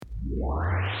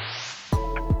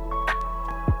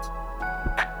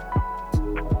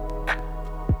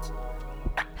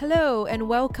Hello and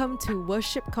welcome to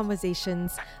Worship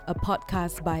Conversations, a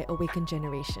podcast by Awaken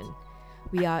Generation.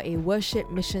 We are a worship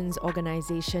missions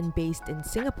organization based in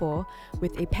Singapore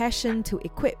with a passion to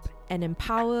equip and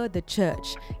empower the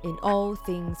church in all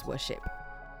things worship.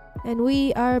 And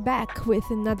we are back with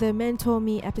another Mentor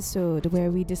Me episode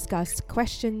where we discuss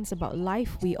questions about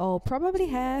life we all probably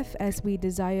have as we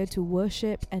desire to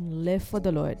worship and live for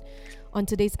the Lord. On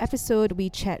today's episode, we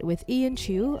chat with Ian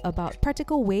Chew about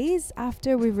practical ways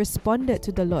after we've responded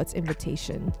to the Lord's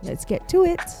invitation. Let's get to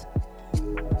it.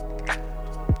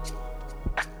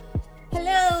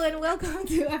 Hello and welcome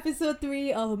to episode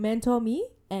 3 of Mentor Me.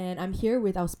 And I'm here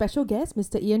with our special guest,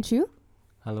 Mr. Ian Chew.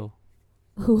 Hello.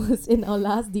 Who was in our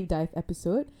last deep dive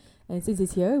episode. And since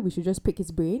he's here, we should just pick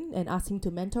his brain and ask him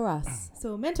to mentor us.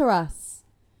 So mentor us.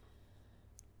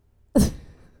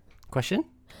 Question?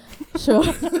 Sure.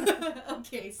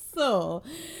 Okay, so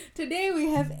today we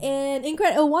have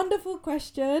a wonderful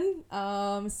question.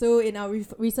 So in our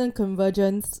recent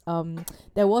convergence,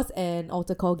 there was an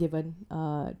altar call given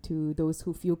to those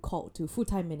who feel called to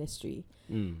full-time ministry,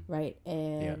 right?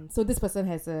 And so this person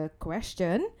has a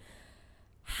question.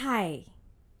 Hi.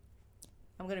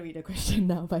 I'm going to read the question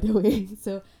now, by the way.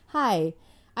 So, hi.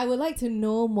 I would like to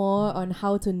know more on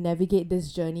how to navigate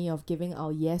this journey of giving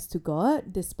our yes to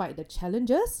God despite the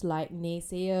challenges like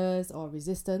naysayers or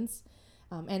resistance,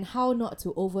 and how not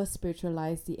to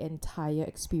over-spiritualize the entire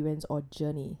experience or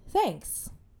journey. Thanks.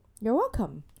 You're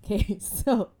welcome. Okay,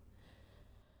 so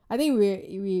I think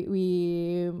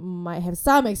we might have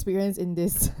some experience in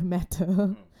this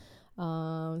matter.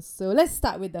 So let's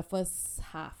start with the first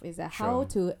half. Is that how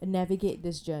to navigate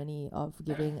this journey of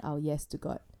giving our yes to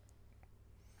God?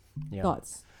 Yeah.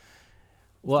 Thoughts?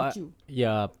 Well,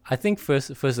 I think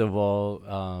first of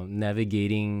all,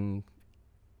 navigating,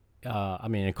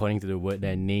 according to the word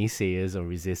there, naysayers or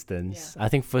resistance, I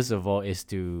think first of all is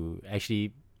to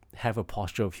actually have a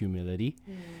posture of humility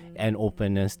and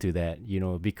openness to that,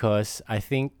 because I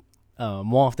think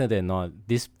more often than not,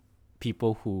 these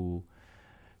people who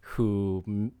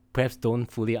perhaps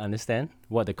don't fully understand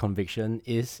what the conviction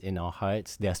is in our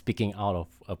hearts, they are speaking out of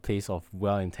a place of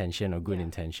well-intention or good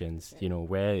intentions,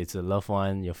 where it's a loved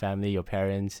one, your family, your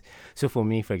parents. So for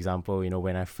me, for example,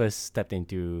 when I first stepped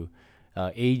into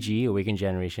AG, Awaken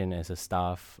Generation, as a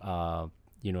staff,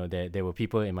 there were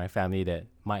people in my family that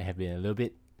might have been a little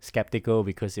bit skeptical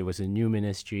because it was a new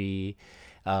ministry.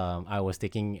 I was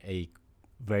taking a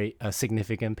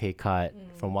significant pay cut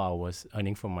from what I was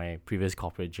earning from my previous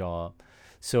corporate job.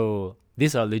 So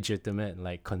these are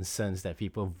legitimate concerns that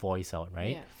people voice out,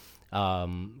 right?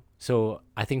 So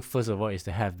I think first of all is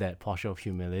to have that posture of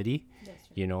humility,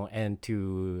 and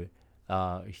to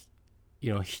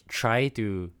try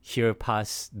to hear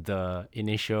past the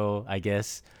initial, I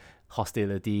guess,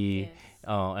 hostility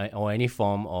or any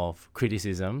form of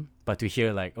criticism, but to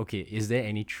hear okay, is there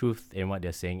any truth in what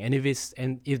they're saying? And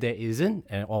if there isn't,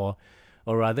 or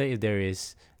rather if there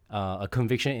is a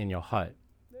conviction in your heart,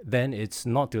 then it's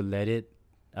not to let it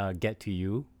get to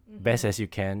you. Best as you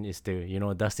can is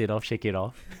to dust it off, shake it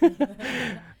off,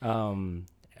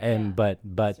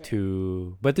 but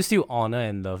to still honor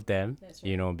and love them,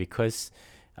 because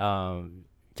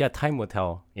time will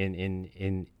tell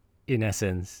in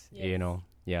essence,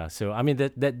 so I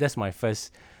mean that's my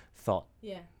first thought.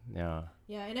 Yeah,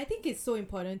 and I think it's so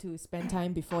important to spend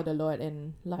time before the Lord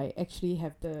and actually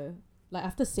have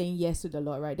after saying yes to the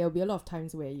Lord, right? There will be a lot of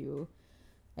times where you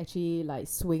actually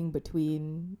swing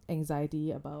between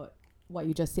anxiety about what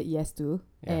you just said yes to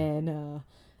and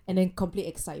then complete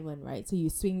excitement, right? So you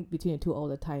swing between the two all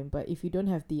the time. But if you don't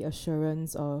have the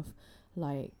assurance of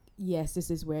yes,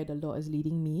 this is where the Lord is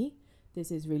leading me,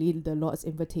 this is really the Lord's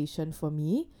invitation for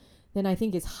me, then I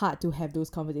think it's hard to have those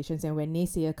conversations. And when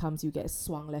naysayer comes, you get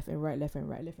swung left and right.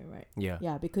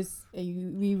 Yeah, because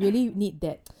we really need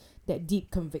that deep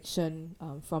conviction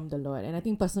from the Lord. And I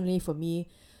think personally for me,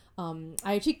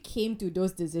 I actually came to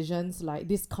those decisions,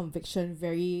 this conviction,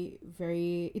 very,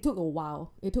 very, it took a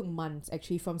while. It took months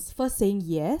actually, from first saying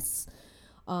yes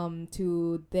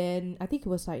to then, I think it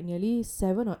was nearly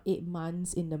 7 or 8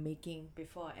 months in the making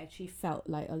before I actually felt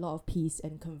a lot of peace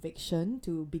and conviction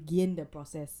to begin the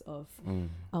process of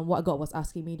what God was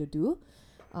asking me to do.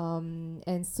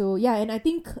 And so, and I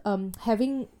think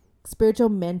having spiritual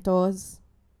mentors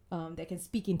that can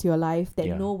speak into your life, that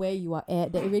know where you are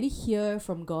at, that really hear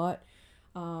from God,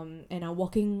 and are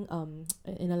walking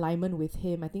in alignment with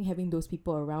Him. I think having those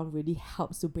people around really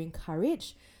helps to bring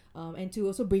courage, and to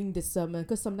also bring discernment,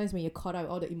 because sometimes when you're caught up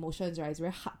with all the emotions, right, it's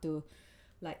very hard to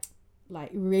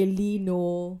really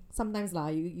know. Sometimes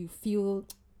you feel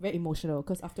very emotional,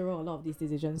 because after all, a lot of these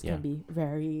decisions can be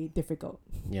very difficult.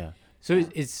 So Yeah.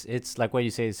 it's like what you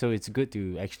say. So it's good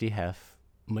to actually have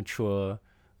mature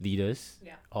leaders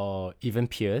Yeah. or even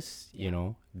peers, Yeah. you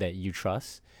know, that you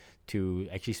trust to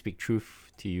actually speak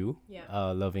truth to you,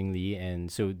 Yeah. lovingly,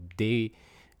 and so they,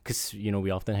 because you know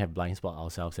we often have blind spot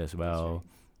ourselves as well.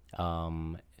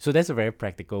 So that's a very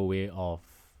practical way of,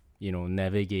 you know,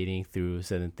 navigating through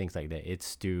certain things like that.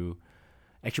 It's to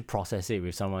actually process it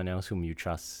with someone else whom you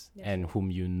trust That's and right.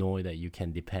 whom you know that you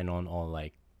can depend on, or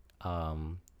like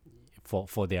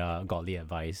for their godly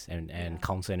advice and Yeah.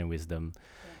 counsel and wisdom,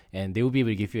 and they will be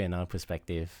able to give you another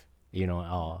perspective, you know,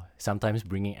 or sometimes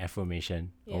bringing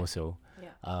affirmation Yeah. also,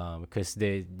 Yeah. because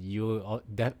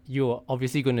you're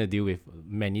obviously going to deal with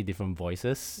many different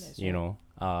voices, That's you right.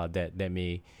 know, that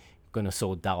may gonna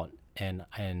sow doubt and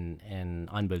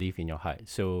unbelief in your heart.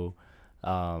 So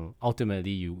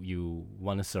ultimately you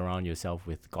want to surround yourself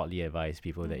with godly advice,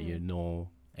 people that you know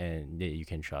and that you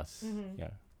can trust.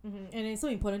 Yeah. And it's so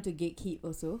important to gatekeep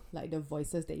also, like the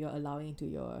voices that you're allowing into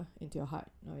your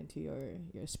heart or into your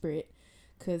spirit,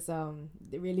 because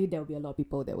really there'll be a lot of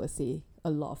people that will say a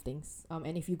lot of things,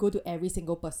 and if you go to every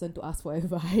single person to ask for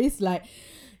advice, like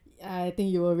I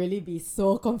think you will really be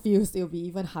so confused. It'll be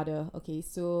even harder. Okay,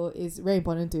 so it's very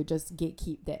important to just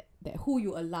gatekeep that who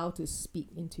you allow to speak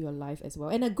into your life as well,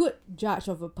 and a good judge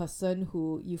of a person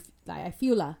who like I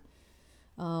feel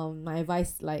my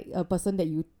advice, like a person that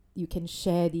you can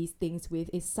share these things with,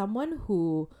 is someone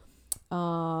who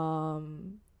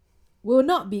will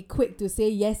not be quick to say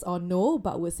yes or no,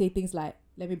 but will say things like,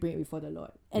 let me bring it before the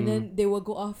Lord, and then they will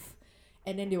go off,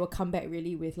 and then they will come back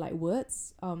really with like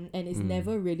words, and it's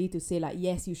never really to say like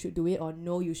yes you should do it or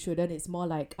no you shouldn't. It's more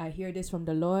like, I hear this from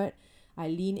the Lord, I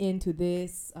lean into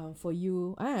this for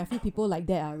you. I feel people like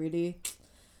that are really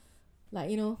like,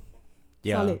 you know,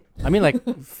 Yeah. solid. I mean, like,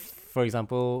 for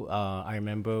example, I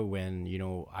remember when, you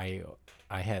know, I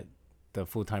had the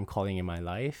full-time calling in my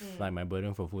life, like my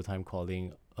burden for full-time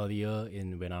calling earlier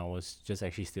in when I was just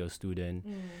actually still a student.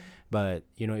 But,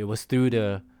 you know, it was through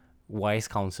the wise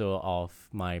counsel of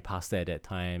my pastor at that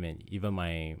time and even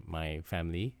my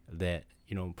family that,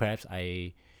 you know, perhaps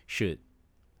I should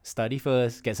study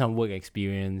first, get some work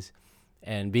experience.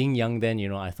 And being young then, you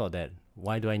know, I thought that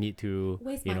why do I need to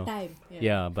Waste you my know time.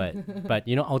 yeah, but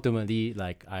you know, ultimately,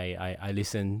 like I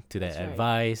listened to that That's right.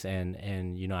 advice,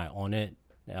 and you know, I honored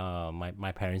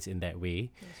my parents in that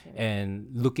way. That's right. And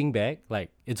looking back,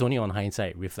 like, it's only on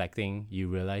hindsight reflecting, you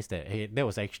realize that, hey, that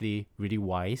was actually really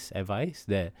wise advice,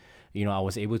 that, you know, I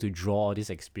was able to draw all this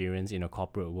experience in a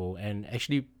corporate world and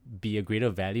actually be a greater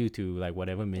value to like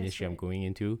whatever ministry I'm right. going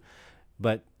into.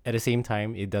 But at the same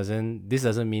time, this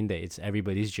doesn't mean that it's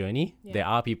everybody's journey. Yeah. There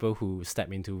are people who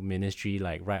step into ministry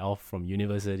like right off from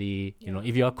university. You know, Yeah.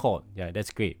 if you are called, yeah,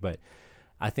 that's great. But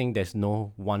I think there's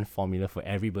no one formula for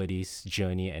everybody's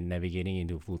journey and navigating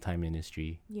into full-time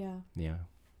ministry. Yeah. Yeah.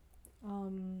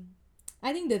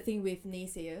 I think the thing with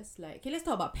naysayers, like, okay, let's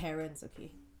talk about parents,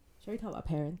 okay? Shall we talk about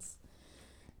parents?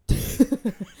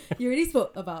 You already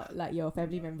spoke about like your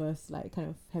family members like kind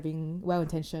of having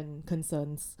well-intentioned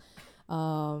concerns.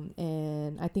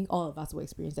 And I think all of us will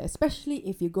experience that, especially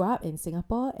if you grow up in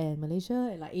Singapore and Malaysia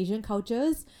and like Asian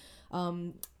cultures.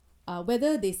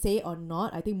 Whether they say or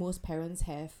not, I think most parents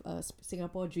have a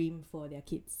Singapore dream for their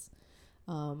kids.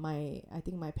 I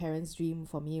think my parents' dream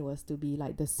for me was to be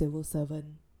like the civil servant,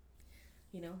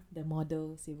 you know, the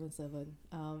model civil servant.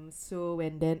 So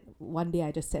when then one day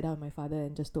I just sat down with my father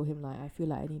and just told him like, I feel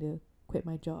like I need to quit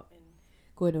my job and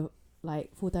go into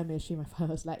like full-time ministry. My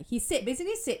father was like, he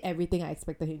basically said everything I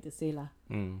expected him to say lah,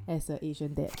 as an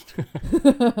Asian dad.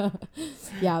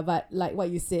 Yeah, but like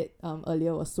what you said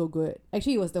earlier was so good.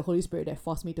 Actually, it was the Holy Spirit that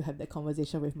forced me to have that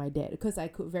conversation with my dad, because I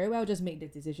could very well just make the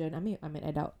decision. I mean, I'm an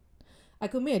adult. I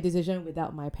could make a decision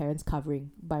without my parents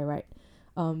covering by right.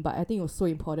 But I think it was so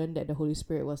important that the Holy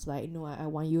Spirit was like, no, I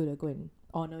want you to go and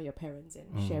honor your parents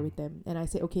and share with them. And I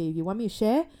said, okay, if you want me to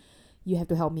share, you have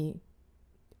to help me.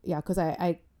 Yeah, because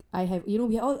I have, you know,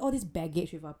 we have all this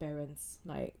baggage with our parents.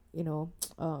 Like, you know,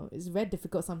 it's very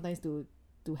difficult sometimes to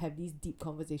have these deep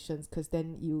conversations, because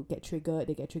then you get triggered,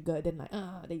 they get triggered, then like,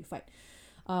 then you fight.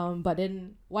 But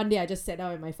then one day I just sat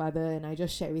down with my father and I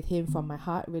just shared with him from my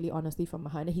heart, really honestly from my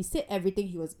heart. And he said everything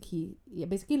he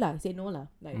basically he said no lah,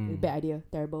 like bad idea,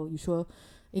 terrible, you sure?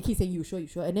 He keeps saying you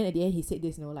sure. And then at the end he said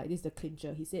this, no, like this is the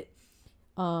clincher. He said,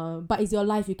 but it's your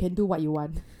life, you can do what you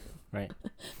want. Right.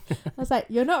 I was like,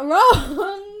 you're not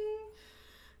wrong.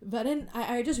 But then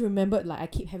I just remembered like I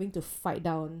keep having to fight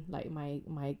down like my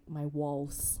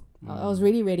walls. I was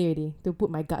really ready to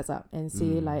put my guts up and say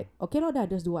like, okay, Lord, I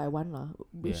just do what I want lah.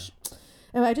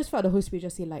 And I just felt the Holy Spirit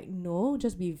just say like, no,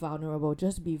 just be vulnerable.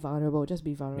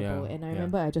 Yeah. And I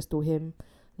remember I just told him,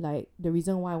 like the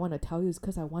reason why I want to tell you is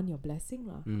because I want your blessing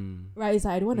lah. Mm. Right? It's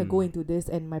like I don't want to go Mm. into this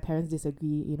and my parents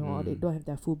disagree, you know, or they Mm. don't have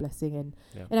their full blessing, and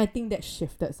Yep. and I think that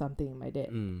shifted something in my dad.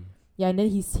 Mm. Yeah, and then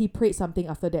he prayed something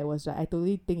after that was like, I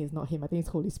totally think it's not him. I think it's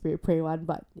Holy Spirit pray one,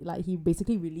 but like he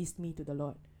basically released me to the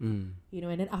Lord. Mm. You know,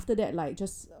 and then after that, like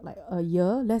just like a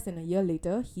year, less than a year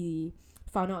later, he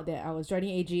found out that I was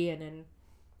joining AG, and then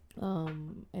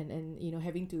and you know,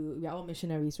 having to, we are all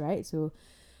missionaries, right? So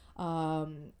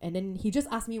and then he just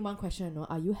asked me one question, you know,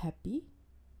 are you happy?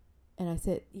 And I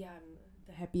said, yeah, I'm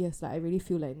the happiest. Like I really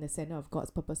feel like in the center of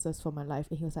God's purposes for my life.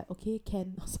 And he was like, okay,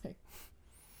 Ken. I was like,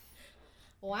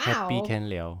 wow. Happy Ken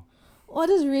Liao. Oh,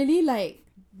 just really like,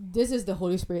 this is the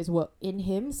Holy Spirit's work in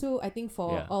him. So I think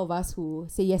for Yeah. all of us who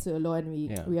say yes to the Lord and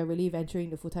Yeah. we are really venturing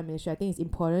the full-time ministry, I think it's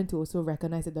important to also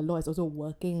recognize that the Lord is also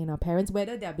working in our parents,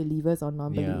 whether they are believers or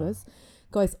non-believers.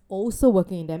 God is also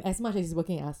working in them as much as he's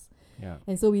working in us. Yeah.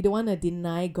 And so we don't want to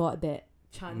deny God that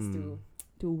chance Mm.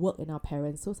 to work in our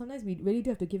parents. So sometimes we really do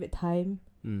have to give it time,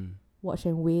 Mm. watch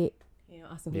and wait, you know,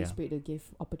 ask the Holy Yeah. Spirit to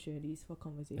give opportunities for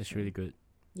conversation. That's really good.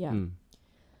 Yeah. Mm.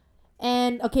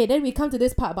 And okay, then we come to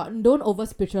this part about don't over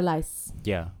spiritualize.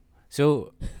 Yeah.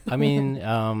 So I mean,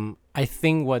 I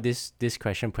think what this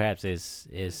question perhaps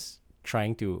is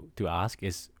trying to ask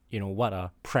is, you know, what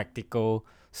are practical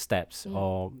steps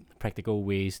or practical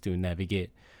ways to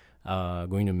navigate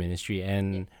going to ministry,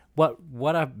 and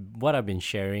what I've been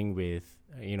sharing with,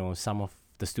 you know, some of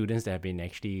the students that have been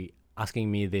actually asking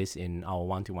me this in our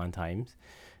one-to-one times.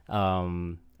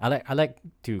 I like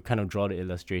to kind of draw the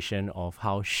illustration of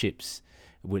how ships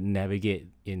would navigate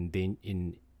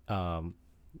in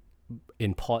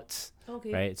ports,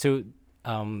 Okay. right? So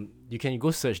you can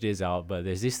go search this out, but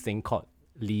there's this thing called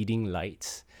leading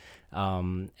lights,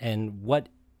 and what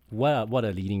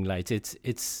are leading lights?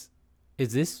 It's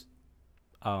this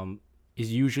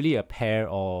is usually a pair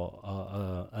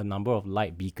or a number of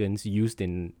light beacons used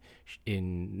in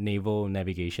naval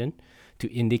navigation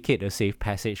to indicate a safe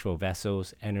passage for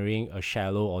vessels entering a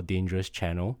shallow or dangerous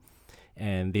channel.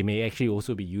 And they may actually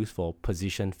also be used for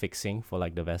position fixing for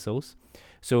like the vessels.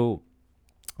 So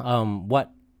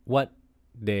what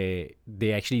they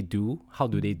actually do, how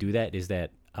do they do that, is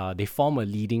that they form a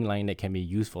leading line that can be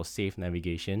used for safe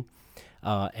navigation.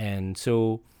 And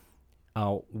so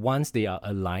once they are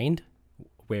aligned,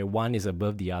 where one is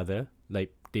above the other,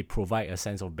 like they provide a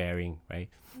sense of bearing, right?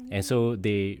 Mm-hmm. And so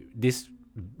these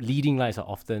leading lights are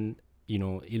often, you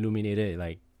know, illuminated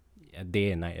like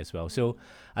day and night as well. So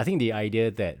I think the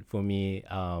idea that for me,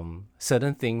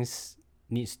 certain things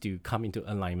needs to come into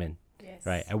alignment, Yes.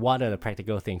 right? And what are the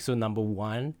practical things? So number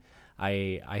one,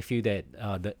 I feel that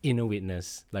the inner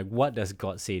witness, like what does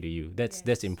God say to you?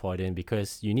 That's important,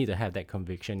 because you need to have that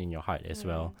conviction in your heart as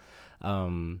well.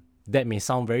 That may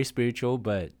sound very spiritual,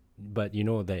 but you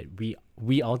know that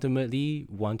we ultimately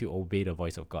want to obey the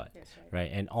voice of God. That's right?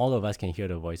 And all of us can hear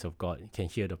the voice of God, can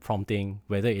hear the prompting,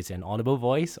 whether it's an audible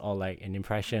voice or like an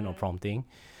impression or prompting,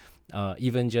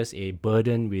 even just a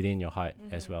burden within your heart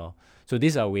as well. So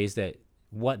these are ways that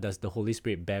what does the Holy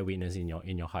Spirit bear witness in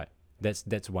your heart?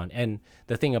 That's one. And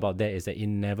the thing about that is that it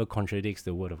never contradicts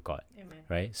the Word of God. Amen.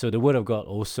 Right? So the Word of God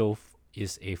also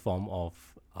is a form of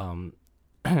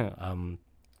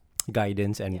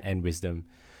guidance and wisdom,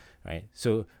 right?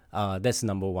 So that's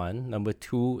number one. Number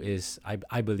two is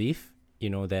I believe, you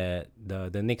know, that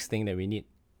the next thing that we need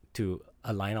to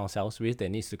align ourselves with, that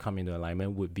needs to come into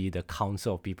alignment, would be the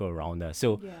counsel of people around us.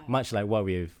 So much like what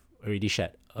we've already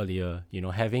shared earlier, you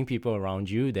know, having people around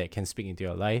you that can speak into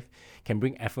your life, can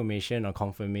bring affirmation or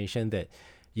confirmation that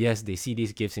yes, they see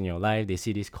these gifts in your life, they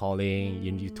see this calling,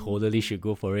 you totally should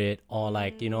go for it. Or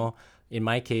like, you know, in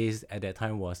my case at that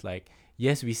time was like,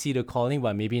 yes, we see the calling,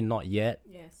 but maybe not yet.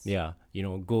 Yes. Yeah, you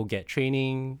know, go get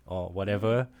training or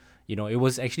whatever. You know, it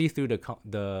was actually through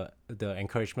the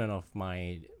encouragement of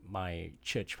my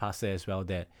church pastor as well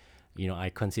that, you know, I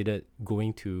considered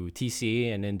going to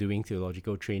TCA and then doing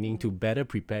theological training to better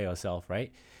prepare yourself,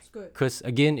 right? It's good. Because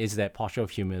again, it's that posture of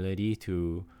humility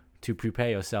to prepare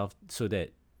yourself so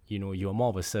that, you know, you're more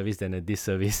of a service than a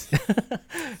disservice.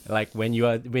 Like when you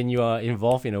are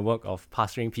involved in a work of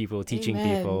pastoring people, teaching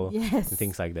people, and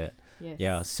things like that. Yes.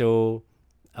 Yeah. So,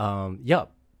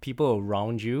 people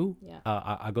around you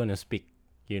are going to speak,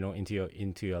 you know,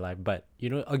 into your life. But, you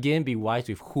know, again, be wise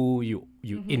with who you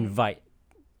invite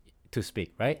to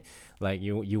speak, right? Like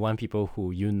you want people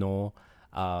who, you know,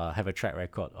 have a track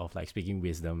record of like speaking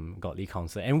wisdom, godly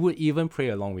counsel, and would even pray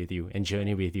along with you and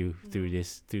journey with you through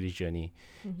this journey.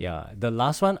 Yeah. The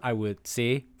last one I would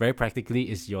say very practically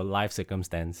is your life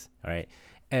circumstance. All right.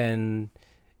 And,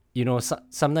 you know,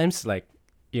 sometimes like,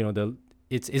 you know,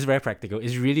 it's very practical.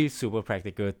 It's really super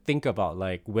practical. Think about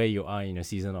like where you are in your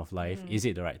season of life. Is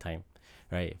it the right time,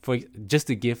 right? Just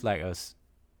to give like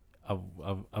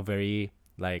a very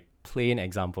like plain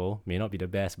example, may not be the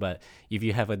best, but if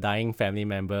you have a dying family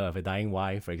member, of a dying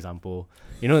wife, for example,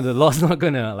 you know, the Lord's not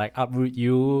gonna like uproot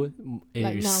you.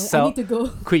 Like You now, I need to go.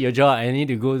 quit your job. I need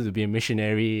to go to be a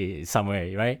missionary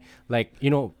somewhere, right? Like,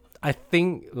 you know, I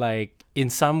think like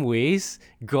in some ways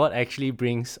God actually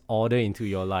brings order into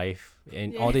your life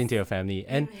and order into your family,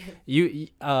 and you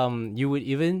would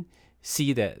even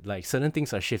see that like certain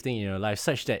things are shifting in your life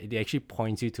such that they actually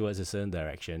point you towards a certain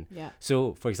direction. Yeah.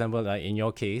 So for example, like in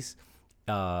your case,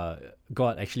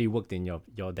 God actually worked in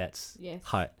your dad's Yes.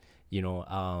 heart. You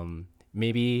know,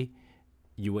 maybe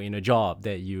you were in a job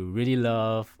that you really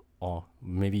love, or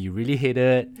maybe you really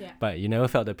hated, Yeah. but you never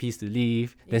felt the peace to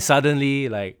leave. Yeah. Then suddenly,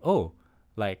 like, oh,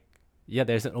 like, yeah,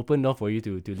 there's an open door for you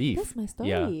to leave. That's my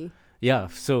story. Yeah.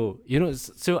 So, you know,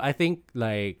 so I think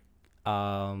like,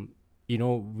 you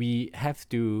know, we have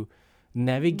to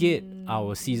navigate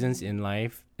our seasons in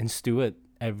life and steward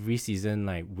every season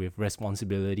like with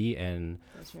responsibility and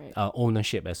That's right.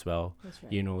 ownership as well. That's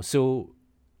right. You know, so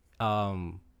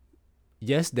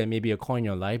yes, there may be a call in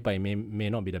your life, but it may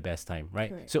not be the best time, right?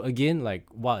 Correct. So again, like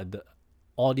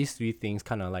all these three things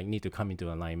kind of like need to come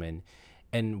into alignment.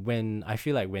 And when I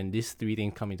feel like when these three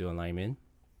things come into alignment,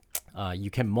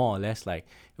 you can more or less like,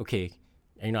 okay,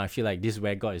 you know, I feel like this is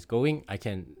where God is going. I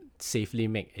can safely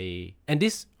make and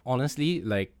this honestly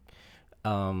like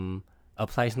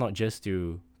applies not just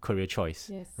to career choice,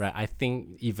 Yes. right? I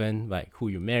think even like who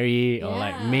you marry or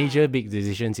like Yeah. major big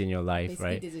decisions in your life, Basically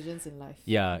right? decisions in life.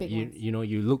 Yeah, Big you ones. you know,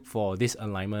 you look for this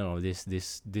alignment of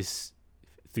this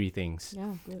three things.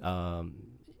 Yeah. Good.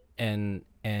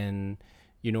 And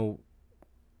you know,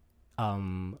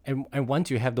 and once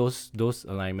you have those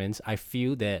alignments, I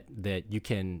feel that you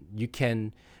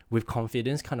can with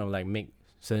confidence kind of like make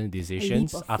certain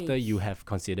decisions of after faith. you have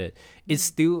considered. It's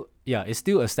still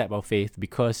a step of faith,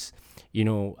 because you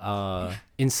know,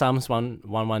 in Psalms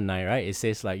 119, right, it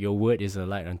says like your word is a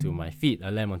light unto my feet,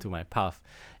 a lamp unto my path.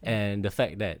 And the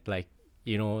fact that like,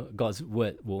 you know, God's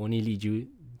word will only lead you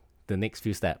the next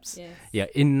few steps. Yes. Yeah,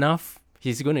 enough.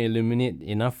 He's going to illuminate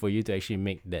enough for you to actually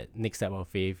make that next step of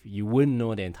faith. You wouldn't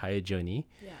know the entire journey.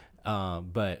 Yeah.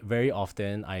 But very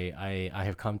often I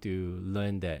have come to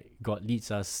learn that God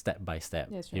leads us step by step.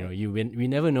 That's You know, right. we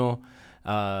never know.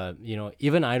 You know,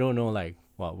 even I don't know like,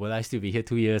 well, will I still be here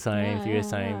 2 years time, Yeah, 3 years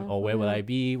yeah, time, yeah, or for where will real. I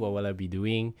be? What will I be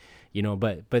doing? You know,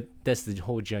 but that's the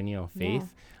whole journey of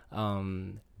faith.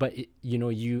 But you know,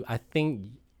 I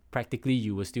think practically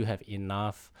you will still have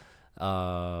enough,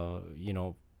 you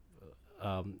know,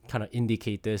 kind of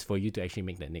indicators for you to actually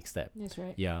make that next step. That's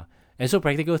right. Yeah. And so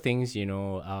practical things, you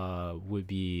know, would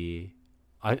be,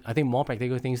 I think more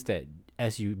practical things that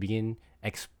as you begin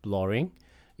exploring,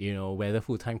 you know, whether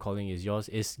full-time calling is yours,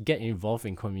 is get involved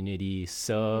in community,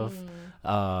 serve,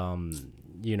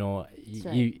 you know, That's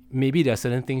right. you maybe there are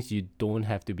certain things you don't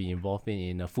have to be involved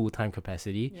in a full-time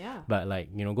capacity, Yeah. but like,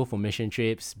 you know, go for mission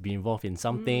trips, be involved in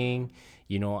something,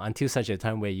 you know, until such a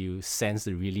time where you sense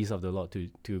the release of the Lord to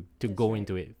That's go right.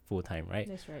 into it full-time, right?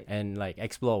 That's right. And like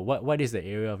explore what is the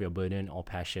area of your burden or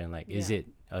passion. Like, is Yeah. it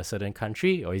a certain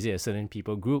country or is it a certain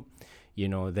people group? You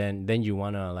know, then you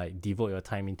want to like devote your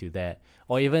time into that.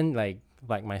 Or even like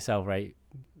myself, right,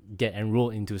 get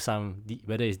enrolled into some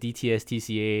whether it's DTS,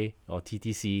 TCA or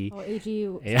TTC. Or AG.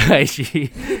 Yeah,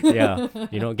 actually, yeah,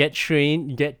 you know, get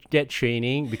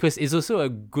training, because it's also a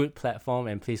good platform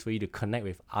and place for you to connect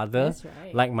with other That's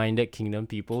right. like-minded kingdom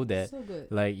people that So good.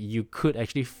 like you could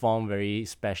actually form very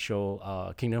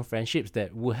special kingdom friendships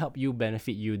that will help you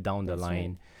benefit you down the That's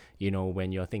line. You know,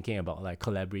 when you're thinking about like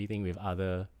collaborating with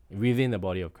other within the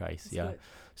body of Christ. That's Yeah. good.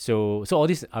 So all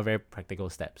these are very practical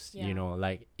steps. Yeah. You know,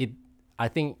 like I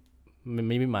think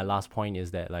maybe my last point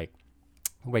is that like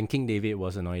when King David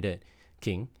was anointed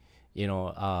king, you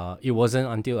know, it wasn't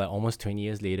until like almost 20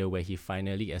 years later where he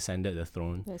finally ascended the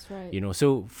throne. That's right. You know,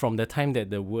 so from the time that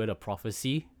the word of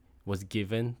prophecy was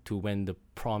given to when the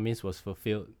promise was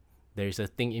fulfilled, there's a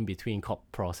thing in between called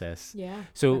process. Yeah.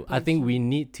 So I think preparation. we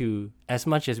need to, as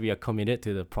much as we are committed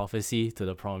to the prophecy, to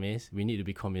the promise, we need to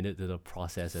be committed to the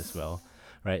process as well,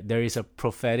 right? There is a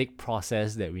prophetic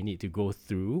process that we need to go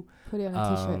through. Put it on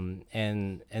a t-shirt.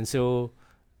 And so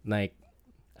like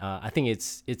I think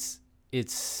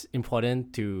it's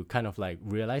important to kind of like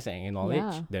realize and acknowledge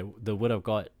Yeah. that the word of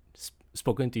God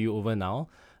spoken to you over now,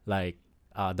 like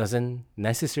doesn't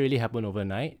necessarily happen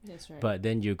overnight, That's right. but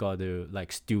then you got to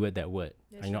like steward that word,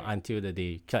 That's you know, right. until the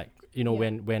day, like, you know,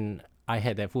 Yeah. when I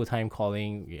had that full-time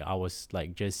calling, I was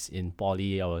like just in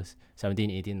poly, I was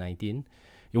 17, 18, 19,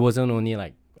 it wasn't only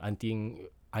like I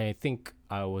think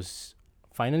I was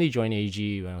finally joined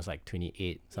AG when I was like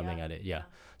 28, something like that. Yeah.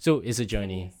 So it's a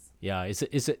journey. Yeah,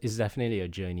 it's definitely a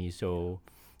journey. So,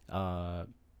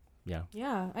 yeah.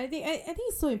 Yeah, I think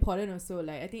it's so important also.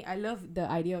 Like, I think I love the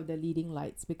idea of the leading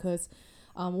lights, because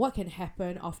what can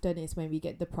happen often is when we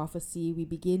get the prophecy, we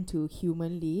begin to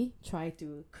humanly try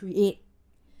to create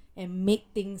and make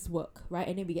things work, right?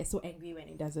 And then we get so angry when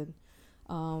it doesn't.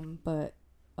 But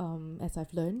as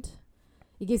I've learned,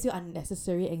 it gives you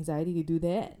unnecessary anxiety to do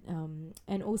that.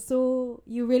 And also,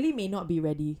 you really may not be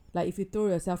ready. Like, if you throw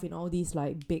yourself in all these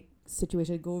like big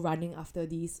situations, go running after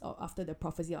these or after the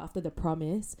prophecy or after the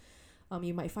promise,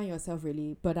 you might find yourself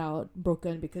really burnt out,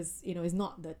 broken, because it's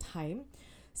not the time.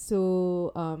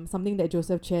 So something that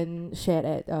Joseph Chen shared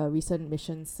at a recent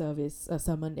mission service, a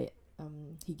sermon that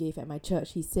he gave at my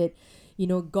church, he said,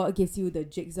 God gives you the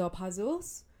jigsaw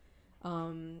puzzles,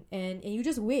 and you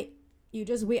just wait. You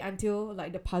just wait until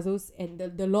like the puzzles and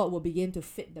the Lord will begin to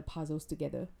fit the puzzles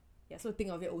together. Yeah, so think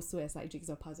of it also as like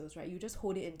jigsaw puzzles, right? You just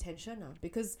hold it in tension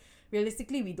because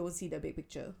realistically we don't see the big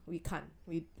picture. We can't.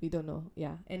 We don't know.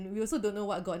 Yeah, and we also don't know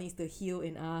what God needs to heal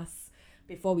in us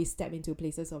before we step into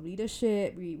places of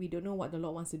leadership. We don't know what the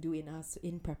Lord wants to do in us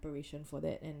in preparation for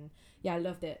that. And yeah, I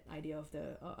love that idea of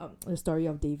the story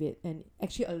of David. And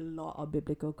actually a lot of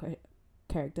biblical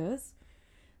characters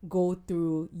go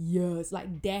through years,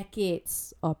 like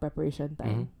decades of preparation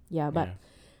time. Yeah, but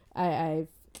I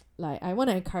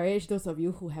want to encourage those of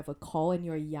you who have a call and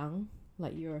you're young,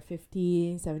 like you're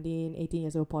 15, 17, 18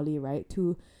 years old, poly, right?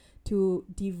 To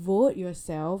devote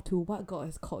yourself to what God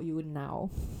has called you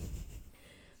now.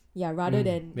 Yeah, rather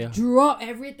than drop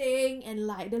everything and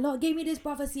like, the Lord gave me this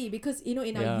prophecy, because in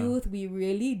our youth we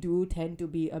really do tend to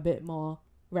be a bit more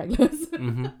reckless.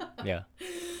 Yeah.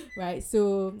 Right.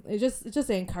 So it's just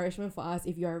an encouragement for us.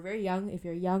 If you're young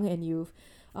and you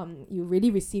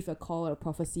really receive a call or a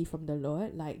prophecy from the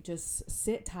Lord, like, just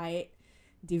sit tight,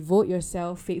 devote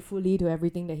yourself faithfully to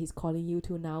everything that He's calling you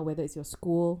to now, whether it's your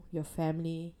school, your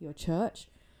family, your church,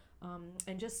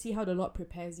 and just see how the Lord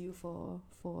prepares you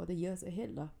for the years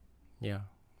ahead lah. Yeah.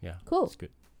 Cool. That's good.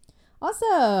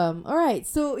 Awesome. All right.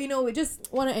 So, we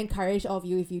just want to encourage all of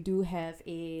you, if you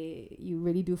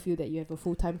really do feel that you have a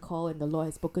full-time call and the Lord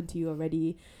has spoken to you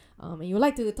already, and you would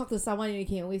like to talk to someone, you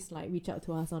can always like reach out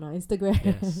to us on our Instagram.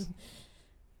 Yes.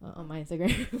 On my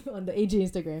Instagram, on the AG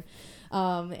Instagram,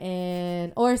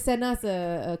 or send us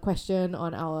a question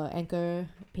on our Anchor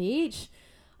page.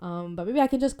 But maybe I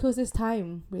can just close this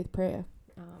time with prayer.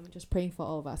 Just praying for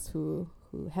all of us who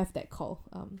have that call.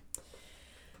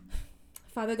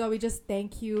 Father God, we just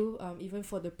thank you, even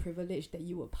for the privilege that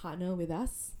you will partner with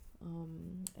us,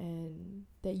 and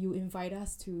that you invite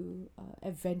us to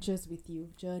adventures with you,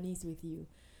 journeys with you.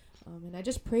 And I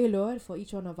just pray, Lord, for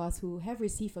each one of us who have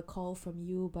received a call from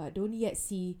you but don't yet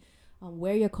see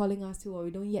where you're calling us to, or we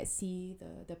don't yet see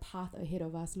the path ahead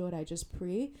of us. Lord, I just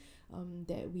pray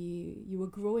that you will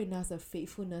grow in us a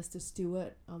faithfulness to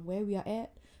steward where we are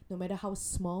at, no matter how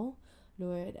small,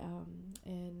 Lord,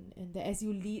 and that as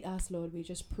you lead us, Lord, we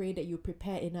just pray that you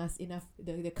prepare in us enough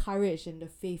the courage and the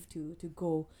faith to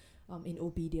go in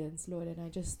obedience, Lord. And I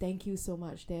just thank you so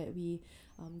much that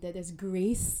that there's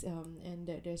grace, and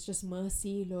that there's just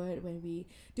mercy, Lord, when we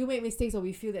do make mistakes or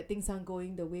we feel that things aren't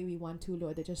going the way we want to,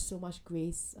 Lord. There's just so much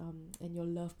grace and your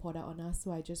love poured out on us.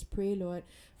 So I just pray, Lord,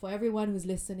 for everyone who's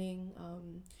listening,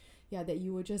 that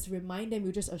you will just remind them,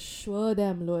 you just assure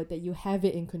them, Lord, that you have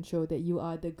it in control, that you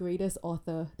are the greatest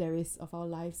author there is of our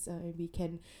lives, and we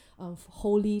can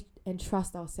wholly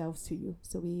entrust ourselves to you.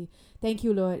 So we thank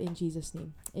you, Lord, in Jesus'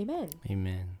 name. Amen.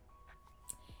 Amen.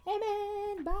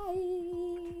 Amen.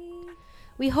 Bye.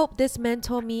 We hope this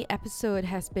Mentor Me episode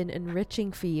has been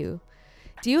enriching for you.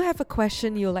 Do you have a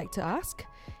question you'd like to ask?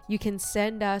 You can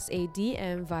send us a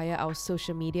DM via our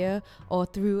social media or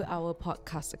through our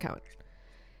podcast account.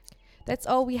 That's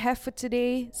all we have for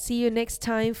today. See you next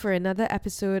time for another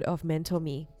episode of Mentor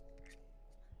Me.